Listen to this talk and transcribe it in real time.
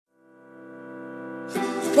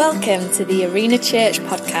Welcome to the Arena Church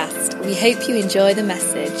podcast. We hope you enjoy the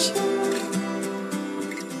message.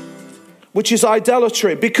 Which is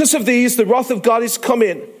idolatry. Because of these, the wrath of God is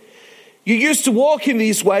coming. You used to walk in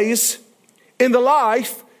these ways in the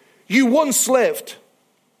life you once lived.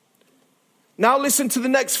 Now listen to the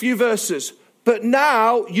next few verses. But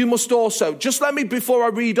now you must also. Just let me, before I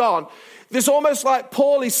read on, there's almost like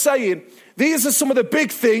Paul is saying, these are some of the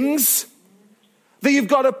big things that you've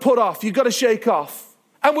got to put off, you've got to shake off.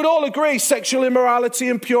 And we'd all agree, sexual immorality,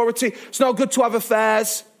 impurity, it's not good to have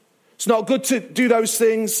affairs. It's not good to do those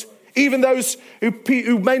things. Even those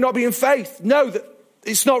who may not be in faith know that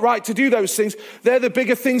it's not right to do those things. They're the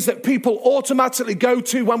bigger things that people automatically go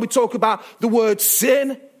to when we talk about the word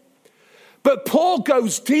sin. But Paul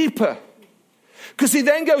goes deeper, because he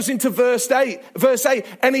then goes into verse 8,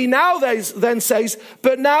 and he now then says,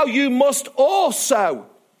 but now you must also.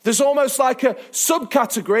 There's almost like a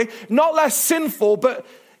subcategory, not less sinful, but,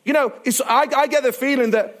 you know, I get the feeling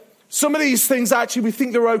that some of these things actually we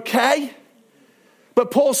think they're okay. But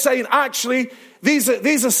Paul's saying, actually, these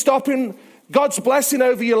are stopping God's blessing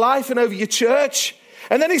over your life and over your church.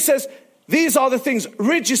 And then he says, these are the things.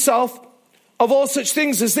 Rid yourself of all such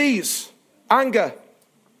things as these: anger,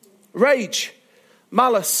 rage,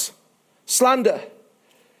 malice, slander,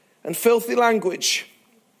 and filthy language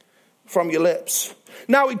from your lips.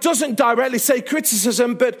 Now, it doesn't directly say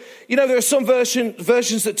criticism, but, you know, there are some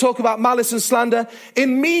versions that talk about malice and slander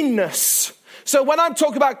in meanness. So when I'm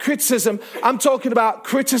talking about criticism, I'm talking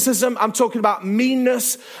about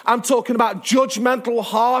meanness, I'm talking about judgmental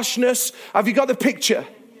harshness. Have you got the picture?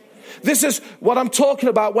 This is what I'm talking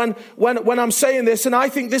about when I'm saying this, and I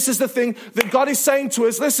think this is the thing that God is saying to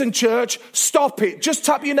us. Listen, church, stop it. Just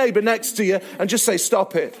tap your neighbor next to you and just say,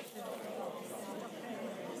 stop it.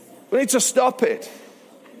 We need to stop it.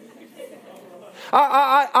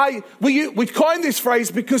 We coined this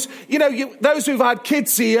phrase because, you know, those who've had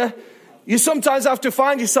kids here, you sometimes have to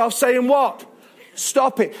find yourself saying what?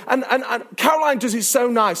 Stop it. And Caroline does it so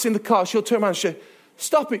nice in the car. She'll turn around and say,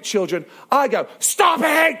 stop it, children. I go, stop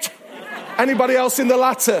it. Anybody else in the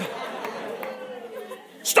latter?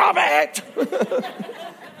 Stop it.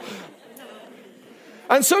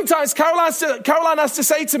 And sometimes Caroline has to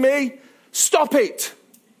say to me, stop it.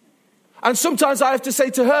 And sometimes I have to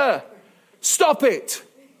say to her, stop it.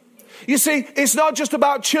 You see, it's not just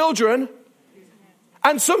about children.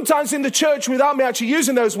 And sometimes in the church, without me actually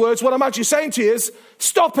using those words, what I'm actually saying to you is,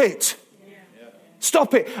 stop it.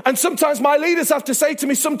 Stop it. And sometimes my leaders have to say to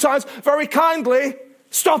me, sometimes very kindly,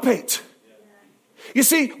 stop it. You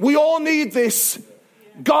see, we all need this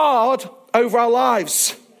guard over our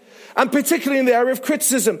lives. And particularly in the area of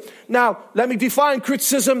criticism. Now, let me define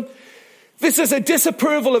criticism. This is a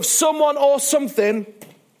disapproval of someone or something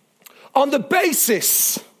on the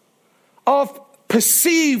basis of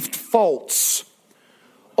perceived faults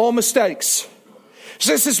or mistakes.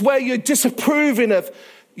 So this is where you're disapproving of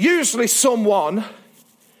usually someone,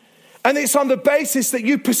 and it's on the basis that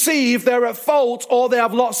you perceive they're at fault or they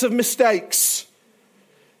have lots of mistakes.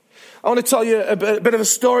 I want to tell you a bit of a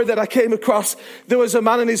story that I came across. There was a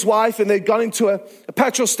man and his wife, and they'd gone into a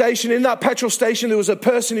petrol station. In that petrol station, there was a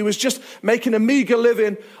person who was just making a meager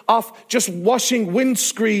living off just washing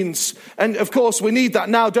windscreens. And of course, we need that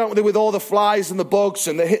now, don't we, with all the flies and the bugs,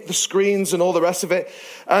 and they hit the screens and all the rest of it.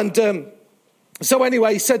 And so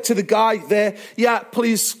anyway, he said to the guy there, yeah,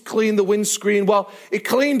 please clean the windscreen. Well, he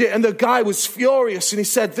cleaned it, and the guy was furious, and he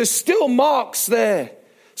said, there's still marks there.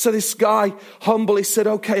 So this guy humbly said,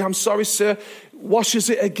 okay, I'm sorry, sir, washes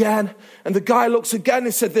it again. And the guy looks again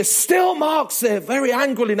and said, there's still marks there, very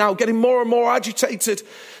angrily now, getting more and more agitated.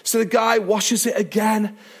 So the guy washes it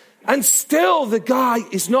again. And still the guy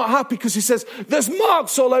is not happy, because he says, there's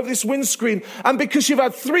marks all over this windscreen. And because you've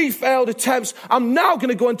had 3 failed attempts, I'm now going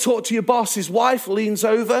to go and talk to your boss. His wife leans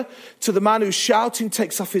over to the man who's shouting,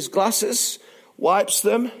 takes off his glasses, wipes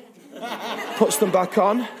them, puts them back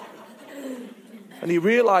on. And he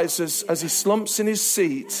realizes as he slumps in his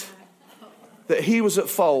seat that he was at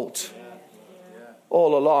fault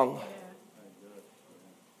all along.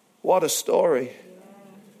 What a story.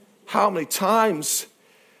 How many times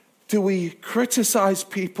do we criticize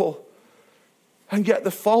people, and yet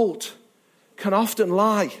the fault can often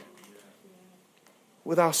lie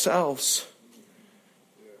with ourselves?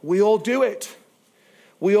 We all do it.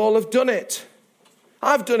 We all have done it.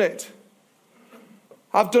 I've done it.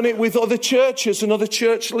 I've done it with other churches and other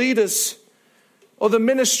church leaders, other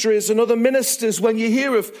ministries and other ministers. When you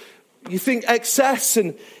think excess,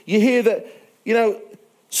 and you hear that, you know,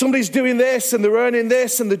 somebody's doing this and they're earning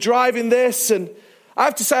this and they're driving this. And I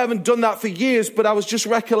have to say I haven't done that for years, but I was just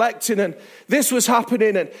recollecting, and this was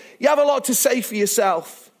happening, and you have a lot to say for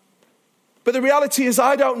yourself. But the reality is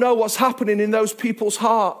I don't know what's happening in those people's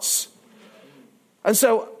hearts. And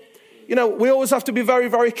so, we always have to be very,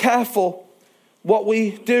 very careful what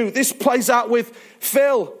we do. This plays out with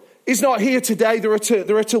Phil. He's not here today. They're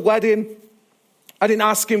at a wedding. I didn't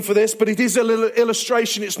ask him for this, but it is a little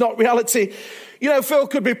illustration. It's not reality. Phil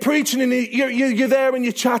could be preaching and you're there and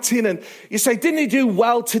you're chatting and you say, didn't he do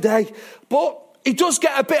well today? But he does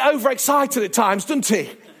get a bit overexcited at times, doesn't he?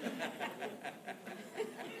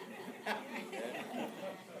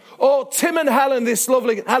 Or Tim and Helen, this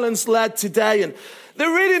lovely Helen's led today, and they're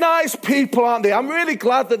really nice people, aren't they? I'm really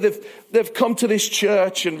glad that they've come to this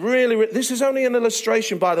church, and really, this is only an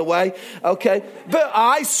illustration, by the way, okay? But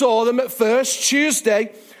I saw them at First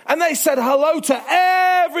Tuesday, and they said hello to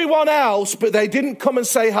everyone else, but they didn't come and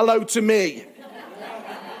say hello to me.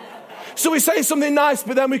 So we say something nice,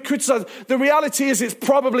 but then we criticize. The reality is it's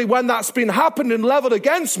probably when that's been happened and leveled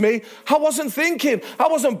against me, I wasn't thinking, I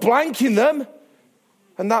wasn't blanking them.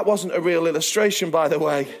 And that wasn't a real illustration, by the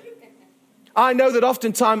way. I know that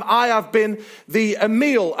oftentimes I have been the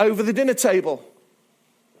meal over the dinner table.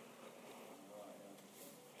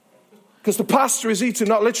 Because the pastor is eating,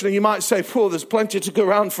 not literally. You might say, there's plenty to go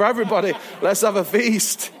around for everybody. Let's have a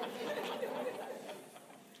feast.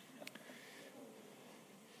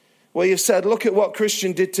 Well, you said, look at what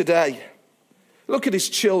Kristian did today. Look at his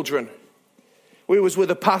children. We was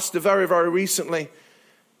with a pastor very, very recently.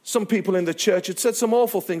 Some people in the church had said some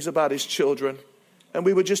awful things about his children. And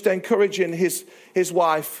we were just encouraging his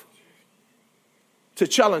wife to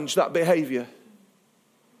challenge that behavior.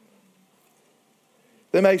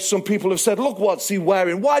 Some people have said, look what's he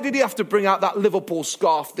wearing. Why did he have to bring out that Liverpool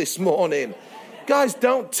scarf this morning? Guys,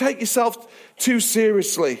 don't take yourself too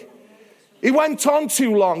seriously. He went on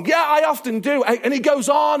too long. Yeah, I often do. And he goes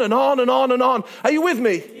on and on and on and on. Are you with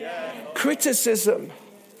me? Yeah. Criticism.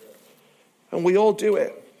 And we all do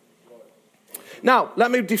it. Now, let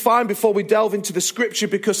me define before we delve into the scripture,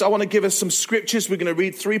 because I want to give us some scriptures. We're going to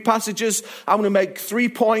read 3 passages. I'm going to make 3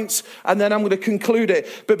 points, and then I'm going to conclude it.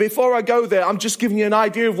 But before I go there, I'm just giving you an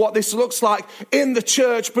idea of what this looks like in the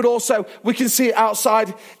church, but also we can see it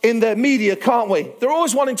outside in the media, can't we? They're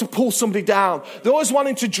always wanting to pull somebody down. They're always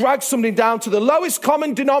wanting to drag somebody down to the lowest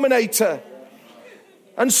common denominator.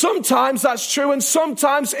 And sometimes that's true, and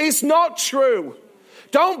sometimes it's not true.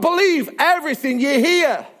 Don't believe everything you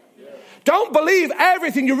hear. Don't believe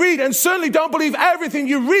everything you read, and certainly don't believe everything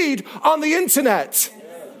you read on the internet.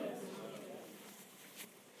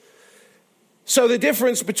 So the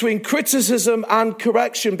difference between criticism and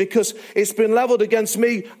correction, because it's been leveled against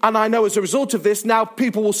me, and I know as a result of this, now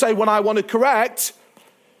people will say when I want to correct,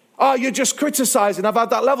 oh, you're just criticizing. I've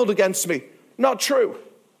had that leveled against me. Not true.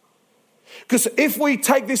 Because if we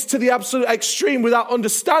take this to the absolute extreme without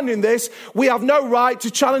understanding this, we have no right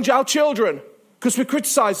to challenge our children because we're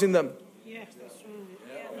criticizing them.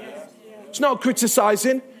 It's not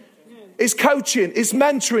criticizing. It's coaching. It's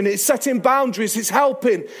mentoring. It's setting boundaries. It's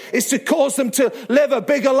helping. It's to cause them to live a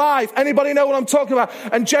bigger life. Anybody know what I'm talking about?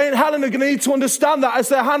 And Jay and Helen are going to need to understand that as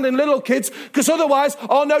they're handling little kids, because otherwise,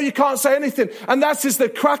 oh no, you can't say anything. And that's just the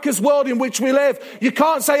crackers world in which we live. You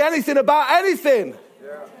can't say anything about anything.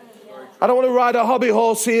 I don't want to ride a hobby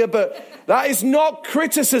horse here, but that is not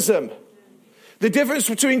criticism. The difference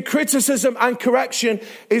between criticism and correction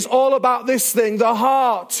is all about this thing, the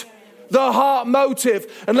heart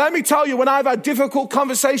motive. And let me tell you, when I've had difficult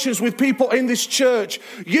conversations with people in this church,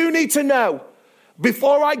 you need to know,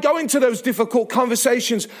 before I go into those difficult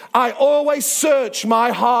conversations, I always search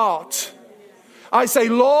my heart. I say,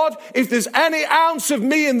 Lord, if there's any ounce of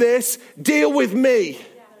me in this, deal with me.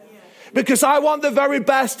 Because I want the very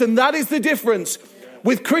best, and that is the difference.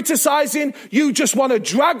 With criticizing, you just want to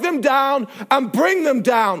drag them down and bring them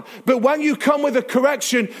down. But when you come with a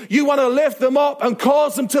correction, you want to lift them up and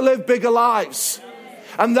cause them to live bigger lives.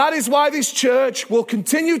 And that is why this church will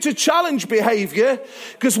continue to challenge behavior,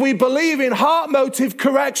 because we believe in heart motive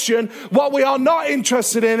correction. What we are not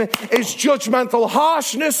interested in is judgmental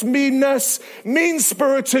harshness, meanness,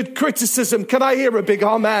 mean-spirited criticism. Can I hear a big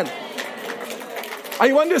amen? Are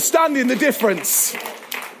you understanding the difference?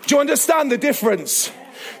 Do you understand the difference?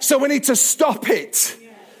 So we need to stop it.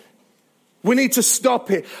 We need to stop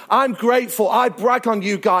it. I'm grateful. I brag on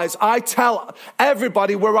you guys. I tell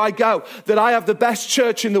everybody where I go that I have the best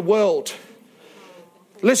church in the world.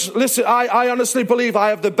 Listen, I honestly believe I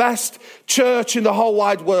have the best church in the whole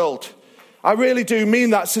wide world. I really do mean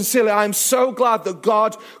that sincerely. I am so glad that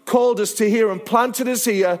God called us to here and planted us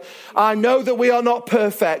here. I know that we are not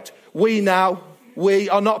perfect. We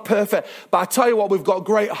are not perfect. But I tell you what, we've got a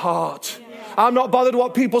great heart. I'm not bothered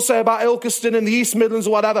what people say about Ilkeston and the East Midlands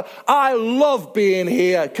or whatever. I love being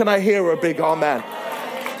here. Can I hear a big amen?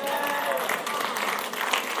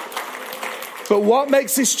 But what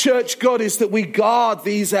makes this church good is that we guard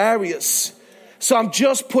these areas. So I'm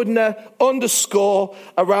just putting an underscore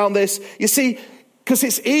around this. You see, because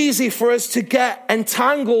it's easy for us to get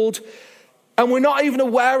entangled and we're not even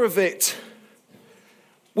aware of it.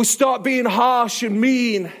 We start being harsh and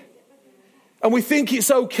mean and we think it's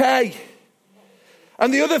okay.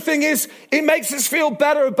 And the other thing is, it makes us feel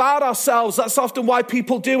better about ourselves. That's often why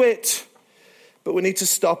people do it. But we need to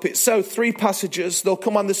stop it. So 3 passages, they'll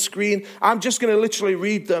come on the screen. I'm just going to literally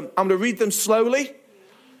read them. I'm going to read them slowly.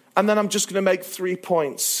 And then I'm just going to make 3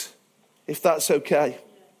 points, if that's okay.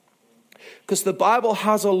 Because the Bible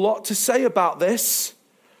has a lot to say about this.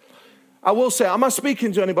 I will say, am I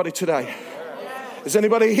speaking to anybody today? Is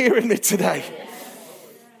anybody hearing me today?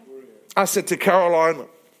 I said to Caroline,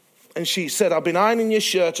 and she said, I've been ironing your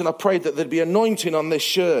shirt and I prayed that there'd be anointing on this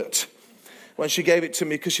shirt. When she gave it to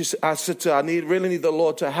me, because I said to her, I really need the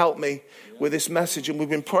Lord to help me with this message. And we've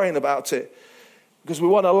been praying about it because we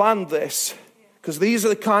want to land this. Because these are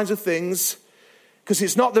the kinds of things, because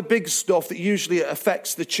it's not the big stuff that usually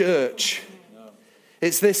affects the church.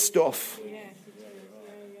 It's this stuff.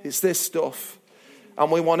 It's this stuff.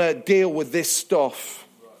 And we want to deal with this stuff.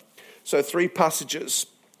 So 3 passages.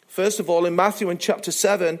 First of all, in Matthew in chapter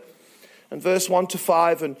 7 and verse 1 to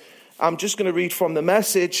 5. And I'm just going to read from the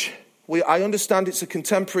Message. I understand it's a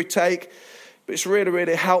contemporary take, but it's really,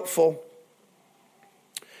 really helpful.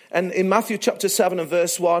 And in Matthew chapter 7 and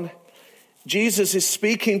verse 1, Jesus is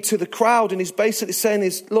speaking to the crowd and he's basically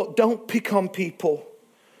saying, look, don't pick on people.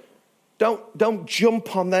 Don't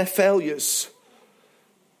jump on their failures.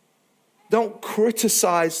 Don't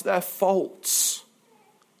criticize their faults.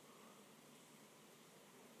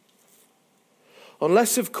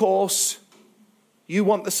 Unless, of course, you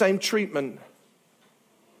want the same treatment.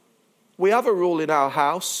 We have a rule in our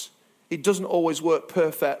house. It doesn't always work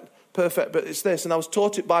perfect, but it's this. And I was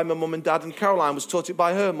taught it by my mum and dad, and Caroline was taught it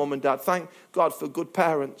by her mum and dad. Thank God for good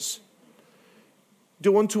parents.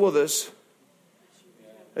 Do unto others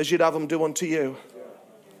as you'd have them do unto you.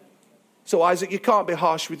 So Isaac, you can't be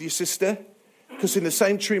harsh with your sister, because in the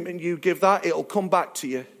same treatment you give that, it'll come back to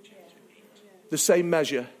you. The same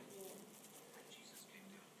measure.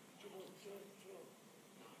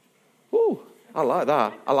 Ooh. I like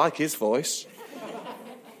that. I like his voice.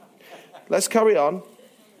 Let's carry on.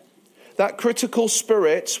 That critical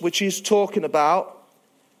spirit, which he's talking about,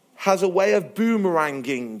 has a way of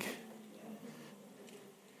boomeranging.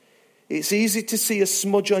 It's easy to see a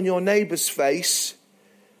smudge on your neighbour's face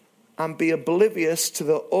and be oblivious to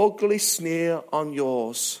the ugly sneer on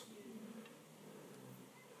yours.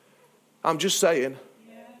 I'm just saying.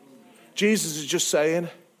 Jesus is just saying.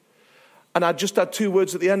 And I just had 2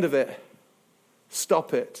 words at the end of it.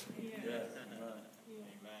 Stop it.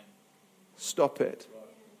 Stop it.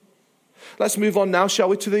 Let's move on now, shall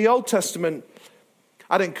we, to the Old Testament.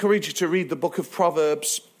 I'd encourage you to read the book of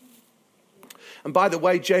Proverbs. And by the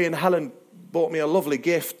way, Jay and Helen bought me a lovely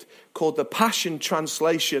gift called the Passion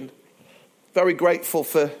Translation. Very grateful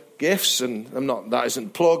for gifts, and that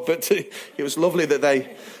isn't plug, but it was lovely that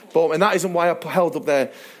they bought me. And that isn't why I held up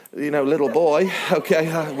their, little boy.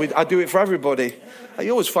 Okay, I do it for everybody.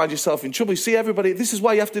 You always find yourself in trouble. You see, everybody, this is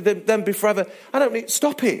why you have to then be forever.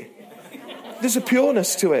 Stop it. There's a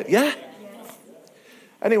pureness to it, yeah?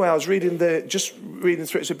 Anyway, I was reading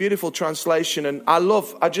through. It's a beautiful translation, and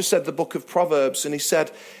I just said the book of Proverbs, and he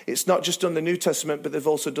said it's not just done the New Testament, but they've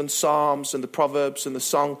also done Psalms and the Proverbs and the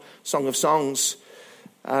Song of Songs.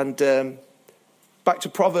 And back to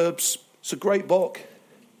Proverbs, it's a great book.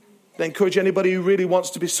 I encourage anybody who really wants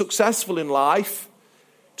to be successful in life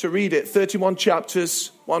to read it. 31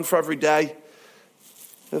 chapters, 1 for every day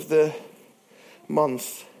of the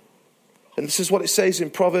month. And this is what it says in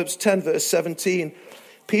Proverbs 10 verse 17.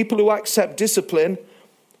 People who accept discipline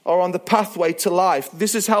are on the pathway to life.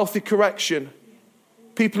 This is healthy correction.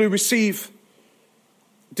 People who receive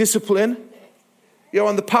discipline, you're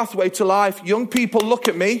on the pathway to life. Young people, look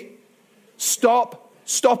at me. Stop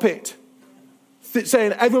it.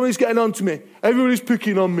 Saying, everybody's getting on to me. Everybody's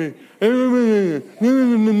picking on me.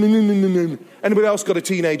 Anybody else got a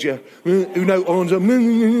teenager who knows?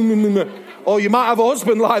 Or you might have a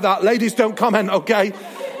husband like that. Ladies, don't comment, okay?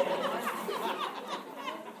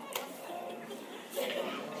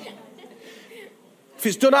 If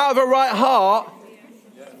it's done out of a right heart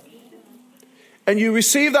and you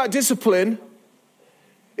receive that discipline,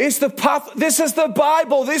 it's the path. This is the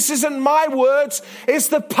Bible. This isn't my words. It's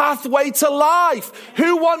the pathway to life.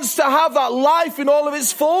 Who wants to have that life in all of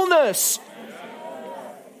its fullness?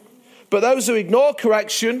 But those who ignore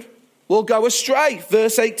correction will go astray.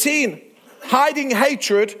 Verse 18. Hiding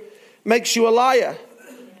hatred makes you a liar.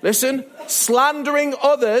 Listen, slandering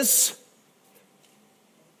others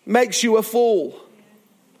makes you a fool.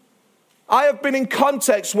 I have been in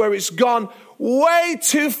contexts where it's gone way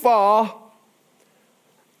too far,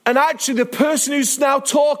 and actually the person who's now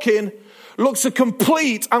talking looks a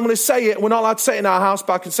complete, I'm going to say it, we're not allowed to say it in our house,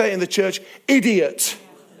 but I can say it in the church, idiot.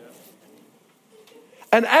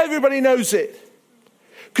 And everybody knows it.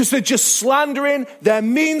 Because they're just slandering, they're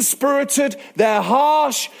mean-spirited, they're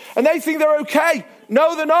harsh, and they think they're okay.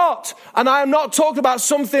 No, they're not. And I am not talking about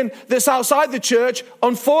something that's outside the church.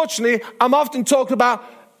 Unfortunately, I'm often talking about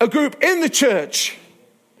a group in the church.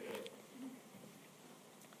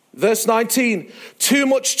 Verse 19, too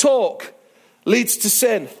much talk leads to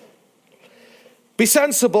sin. Be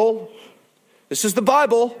sensible, this is the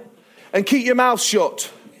Bible, and keep your mouth shut.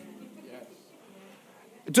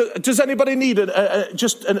 Does anybody need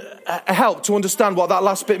just a help to understand what that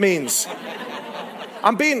last bit means?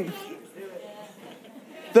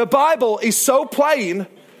 The Bible is so plain,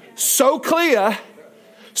 so clear,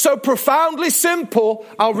 so profoundly simple.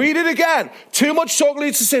 I'll read it again. Too much talk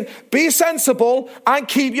leads to sin. Be sensible and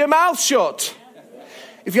keep your mouth shut.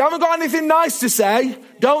 If you haven't got anything nice to say,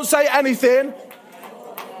 don't say anything.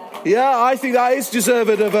 Yeah, I think that is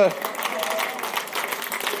deserving of a...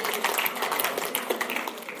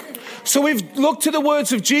 So we've looked to the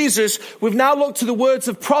words of Jesus. We've now looked to the words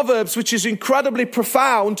of Proverbs, which is incredibly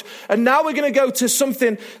profound. And now we're going to go to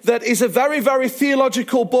something that is a very, very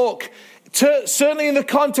theological book, certainly in the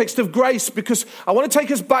context of grace, because I want to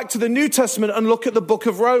take us back to the New Testament and look at the book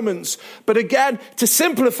of Romans. But again, to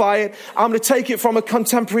simplify it, I'm going to take it from a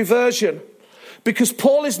contemporary version, because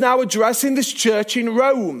Paul is now addressing this church in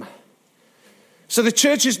Rome. So the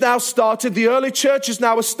church is now started. The early church is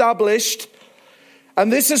now established.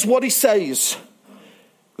 And this is what he says.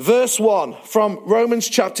 Verse 1 from Romans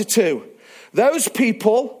chapter 2. Those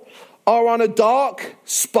people are on a dark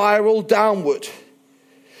spiral downward.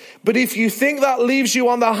 But if you think that leaves you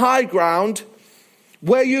on the high ground,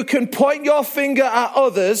 where you can point your finger at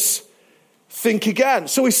others, think again.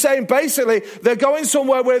 So he's saying basically they're going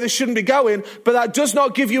somewhere where they shouldn't be going, but that does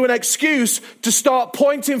not give you an excuse to start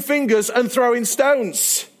pointing fingers and throwing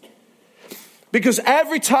stones. Because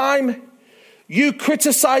every time you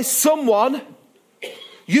criticize someone,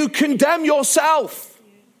 you condemn yourself.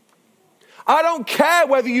 I don't care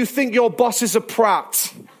whether you think your boss is a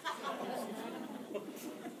prat.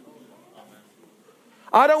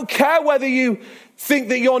 I don't care whether you think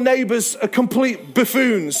that your neighbors are complete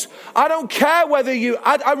buffoons. I don't care whether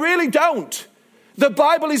I really don't. The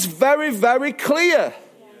Bible is very, very clear.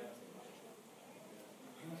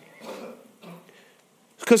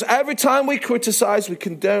 Because every time we criticize, we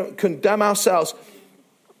condemn ourselves.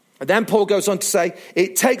 And then Paul goes on to say,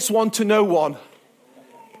 it takes one to know one.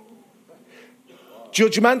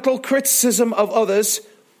 Judgmental criticism of others,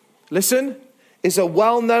 listen, is a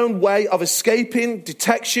well-known way of escaping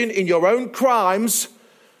detection in your own crimes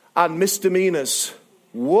and misdemeanors.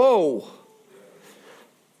 Whoa.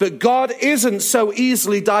 But God isn't so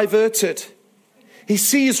easily diverted. He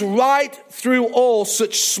sees right through all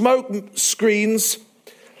such smoke screens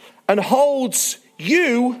and holds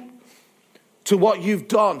you to what you've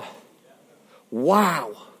done.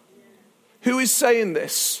 Wow. Who is saying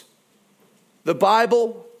this? The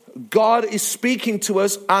Bible. God is speaking to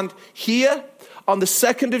us. And here on the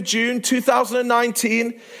 2nd of June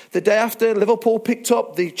 2019, the day after Liverpool picked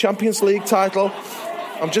up the Champions League title,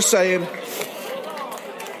 I'm just saying,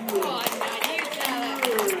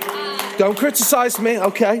 don't criticize me,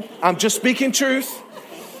 okay? I'm just speaking truth.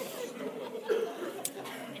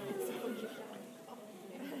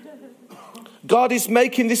 God is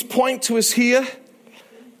making this point to us here.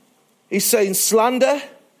 He's saying slander,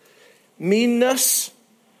 meanness,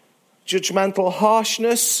 judgmental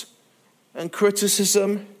harshness, and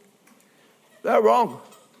criticism, they're wrong.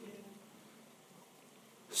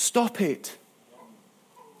 Stop it.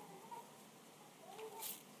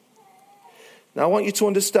 Now I want you to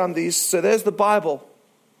understand these. So there's the Bible.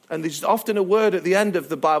 And there's often a word at the end of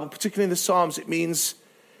the Bible, particularly in the Psalms, it means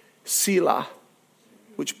Selah,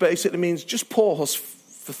 which basically means just pause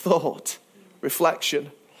for thought,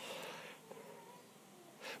 reflection.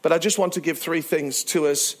 But I just want to give 3 things to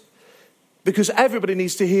us, because everybody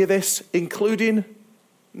needs to hear this, including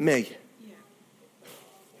me.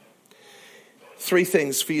 3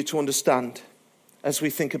 things for you to understand as we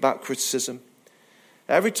think about criticism.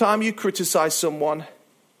 Every time you criticize someone,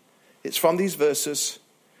 it's from these verses,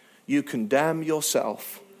 you condemn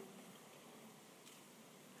yourself.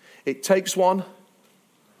 It takes one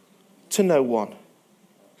to know one.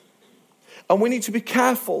 And we need to be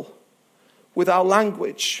careful with our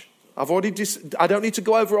language. I don't need to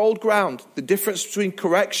go over old ground. The difference between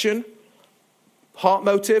correction, heart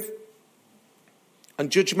motive, and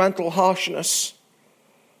judgmental harshness.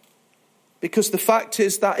 Because the fact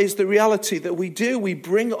is, that is the reality that we do. We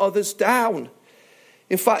bring others down.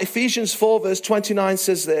 In fact, Ephesians 4 verse 29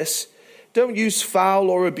 says this: don't use foul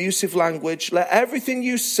or abusive language. Let everything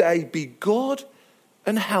you say be good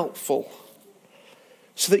and helpful,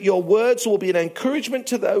 so that your words will be an encouragement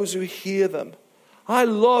to those who hear them. I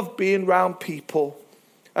love being around people.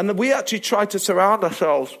 And we actually try to surround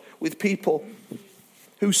ourselves with people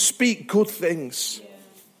who speak good things.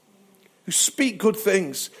 Who speak good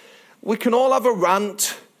things. We can all have a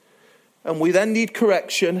rant, and we then need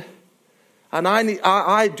correction. And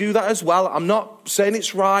I do that as well. I'm not saying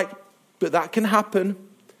it's right, but that can happen.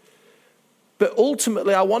 But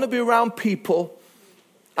ultimately, I want to be around people,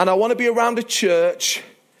 and I want to be around a church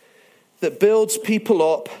that builds people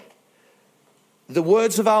up. The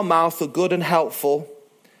words of our mouth are good and helpful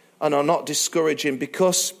and are not discouraging,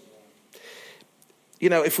 because,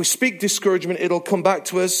 if we speak discouragement, it'll come back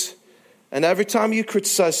to us. And every time you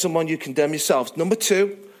criticize someone, you condemn yourselves. Number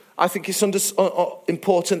 2, I think it's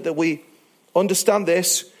important that we understand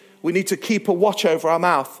this. We need to keep a watch over our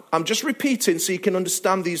mouth. I'm just repeating so you can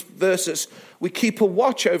understand these verses. We keep a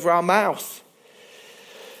watch over our mouth.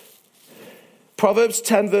 Proverbs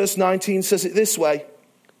 10 verse 19 says it this way: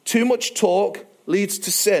 too much talk leads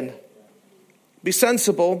to sin. Be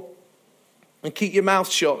sensible and keep your mouth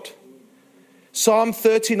shut. Psalm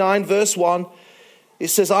 39 verse 1, it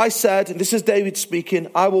says, I said, and this is David speaking,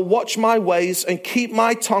 I will watch my ways and keep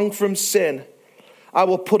my tongue from sin. I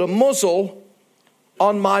will put a muzzle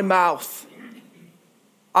on my mouth.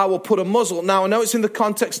 I will put a muzzle. Now, I know it's in the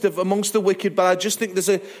context of amongst the wicked, but I just think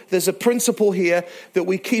there's a principle here that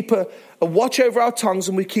we keep a watch over our tongues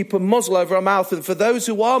and we keep a muzzle over our mouth. And for those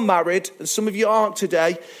who are married, and some of you aren't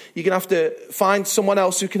today, you're going to have to find someone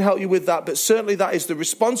else who can help you with that. But certainly that is the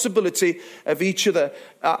responsibility of each other.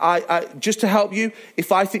 I just to help you,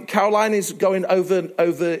 if I think Caroline is going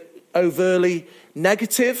overly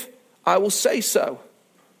negative, I will say so.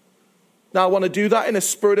 Now, I want to do that in a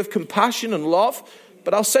spirit of compassion and love,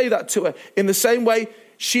 but I'll say that to her. In the same way,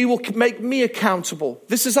 she will make me accountable.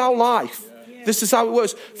 This is our life. Yeah. This is how it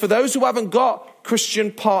works. For those who haven't got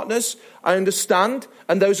Christian partners, I understand.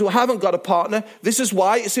 And those who haven't got a partner, this is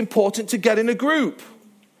why it's important to get in a group.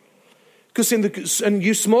 Because and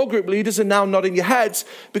you small group leaders are now nodding your heads,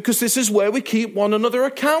 because this is where we keep one another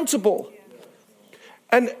accountable.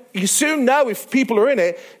 And you soon know if people are in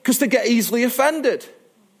it, because they get easily offended.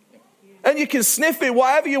 And you can sniff it,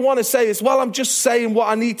 whatever you want to say is, well, I'm just saying what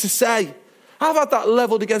I need to say. I've had that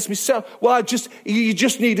leveled against myself. Well, you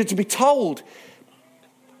just needed to be told.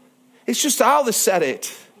 It's just how they said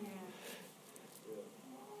it.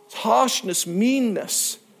 It's harshness,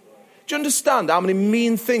 meanness. Do you understand how many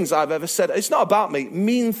mean things I've ever said? It's not about me.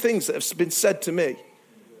 Mean things that have been said to me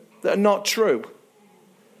that are not true.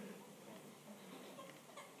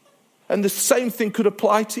 And the same thing could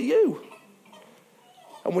apply to you.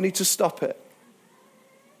 And we need to stop it.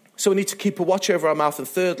 So we need to keep a watch over our mouth. And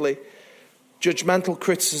thirdly, judgmental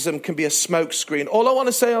criticism can be a smokescreen. All I want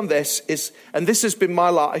to say on this is, and this has been my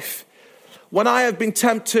life, when I have been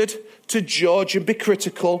tempted to judge and be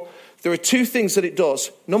critical, there are 2 things that it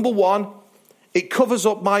does. Number 1, it covers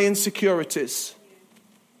up my insecurities.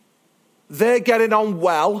 They're getting on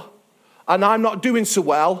well, and I'm not doing so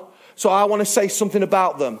well, so I want to say something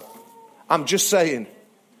about them. I'm just saying.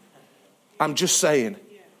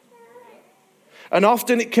 And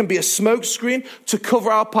often it can be a smokescreen to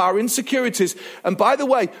cover up our insecurities. And by the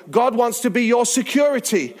way, God wants to be your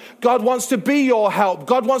security. God wants to be your help.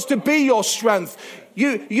 God wants to be your strength.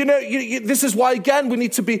 This is why, again, we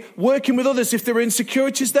need to be working with others. If there are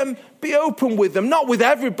insecurities, then be open with them. Not with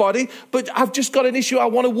everybody, but I've just got an issue. I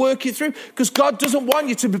want to work it through. Because God doesn't want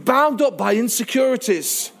you to be bound up by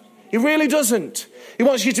insecurities. He really doesn't. He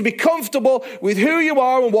wants you to be comfortable with who you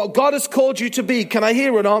are and what God has called you to be. Can I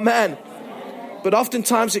hear an amen? But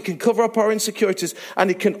oftentimes it can cover up our insecurities, and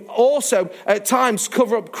it can also at times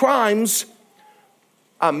cover up crimes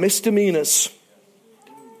and misdemeanors.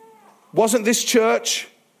 Wasn't this church?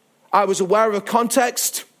 I was aware of a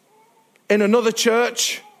context in another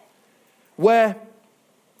church where,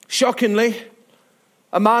 shockingly,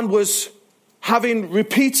 a man was having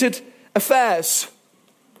repeated affairs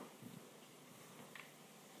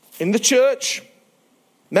in the church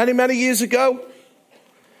many, many years ago.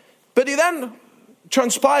 But he then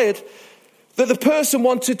transpired that the person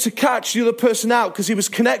wanted to catch the other person out because he was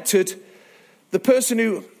connected. The person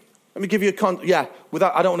who, let me give you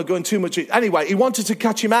without, I don't want to go into too much. Anyway, he wanted to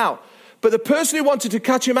catch him out. But the person who wanted to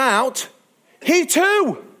catch him out, he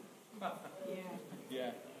too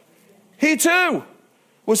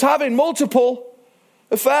was having multiple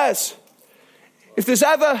affairs. If there's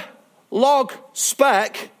ever log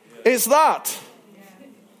spec, it's that.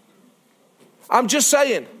 I'm just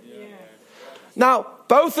saying. Now,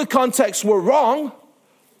 both the contexts were wrong.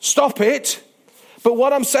 Stop it. But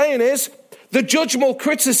what I'm saying is, the judgmental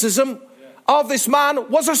criticism of this man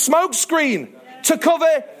was a smokescreen to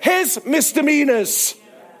cover his misdemeanors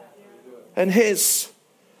and his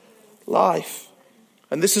life.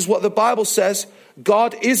 And this is what the Bible says.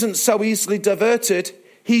 God isn't so easily diverted.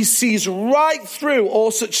 He sees right through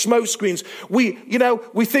all such smokescreens. We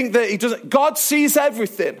think that he doesn't. God sees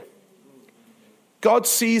everything. God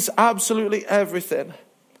sees absolutely everything.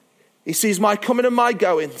 He sees my coming and my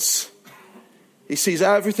goings. He sees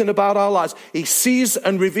everything about our lives. He sees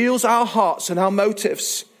and reveals our hearts and our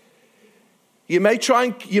motives. You may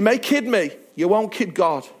kid me. You won't kid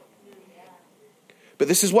God. But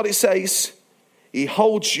this is what it says. He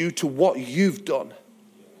holds you to what you've done.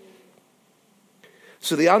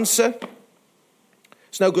 So the answer,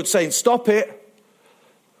 it's no good saying stop it.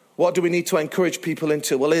 What do we need to encourage people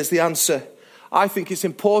into? Well, here's the answer. I think it's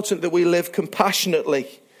important that we live compassionately.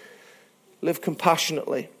 Live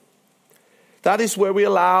compassionately. That is where we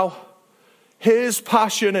allow his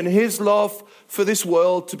passion and his love for this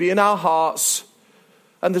world to be in our hearts.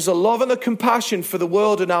 And there's a love and a compassion for the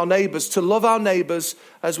world and our neighbours, to love our neighbours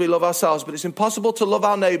as we love ourselves. But it's impossible to love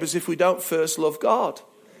our neighbours if we don't first love God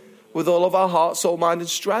with all of our heart, soul, mind and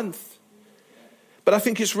strength. But I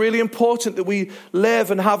think it's really important that we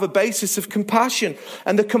live and have a basis of compassion.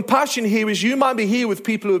 And the compassion here is, you might be here with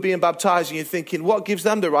people who are being baptized and you're thinking, what gives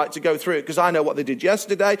them the right to go through it? Because I know what they did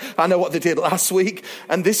yesterday. I know what they did last week.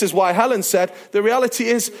 And this is why Helen said, the reality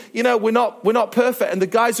is, we're not perfect. And the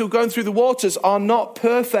guys who are going through the waters are not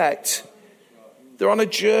perfect. They're on a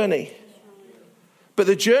journey. But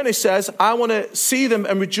the journey says, I want to see them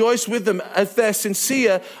and rejoice with them as they're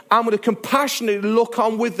sincere. I'm going to compassionately look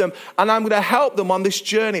on with them and I'm going to help them on this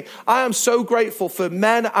journey. I am so grateful for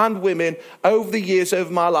men and women over the years,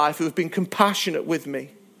 over my life, who have been compassionate with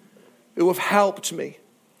me, who have helped me,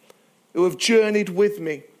 who have journeyed with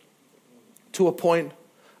me to a point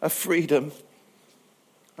of freedom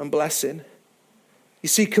and blessing. You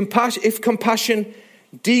see, if compassion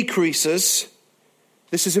decreases,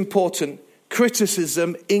 this is important,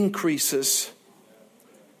 criticism increases.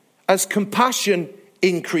 As compassion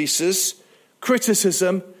increases,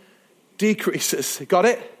 criticism decreases. Got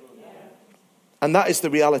it? And that is the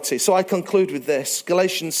reality. So I conclude with this.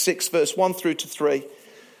 Galatians 6 verse 1 through to 3.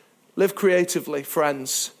 Live creatively,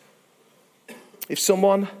 friends. If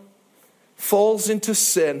someone falls into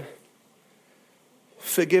sin,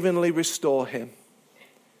 forgivingly restore him.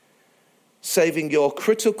 Saving your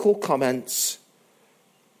critical comments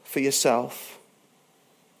for yourself.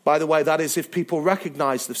 By the way, that is if people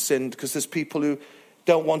recognize they've sinned, because there's people who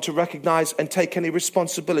don't want to recognize and take any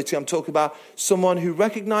responsibility. I'm talking about someone who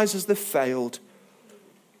recognizes they've failed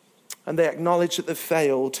and they acknowledge that they've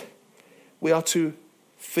failed. We are to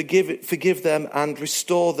forgive them and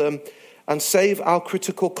restore them and save our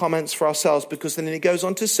critical comments for ourselves, because then he goes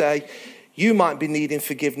on to say, you might be needing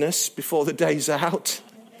forgiveness before the day's out.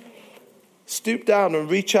 Stoop down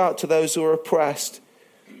and reach out to those who are oppressed.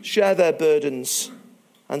 Share their burdens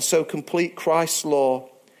and so complete Christ's law.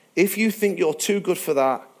 If you think you're too good for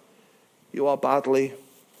that, you are badly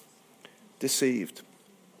deceived.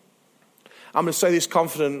 I'm going to say this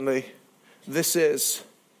confidently. This is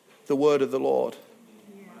the word of the Lord.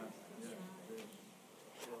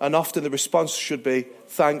 And often the response should be,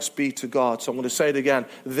 thanks be to God. So I'm going to say it again.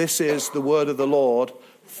 This is the word of the Lord.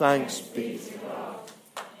 Thanks be to God.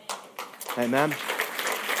 Amen.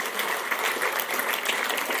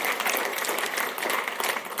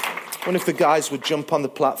 I wonder if the guys would jump on the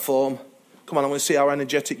platform. Come on, I want to see how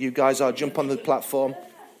energetic you guys are. Jump on the platform.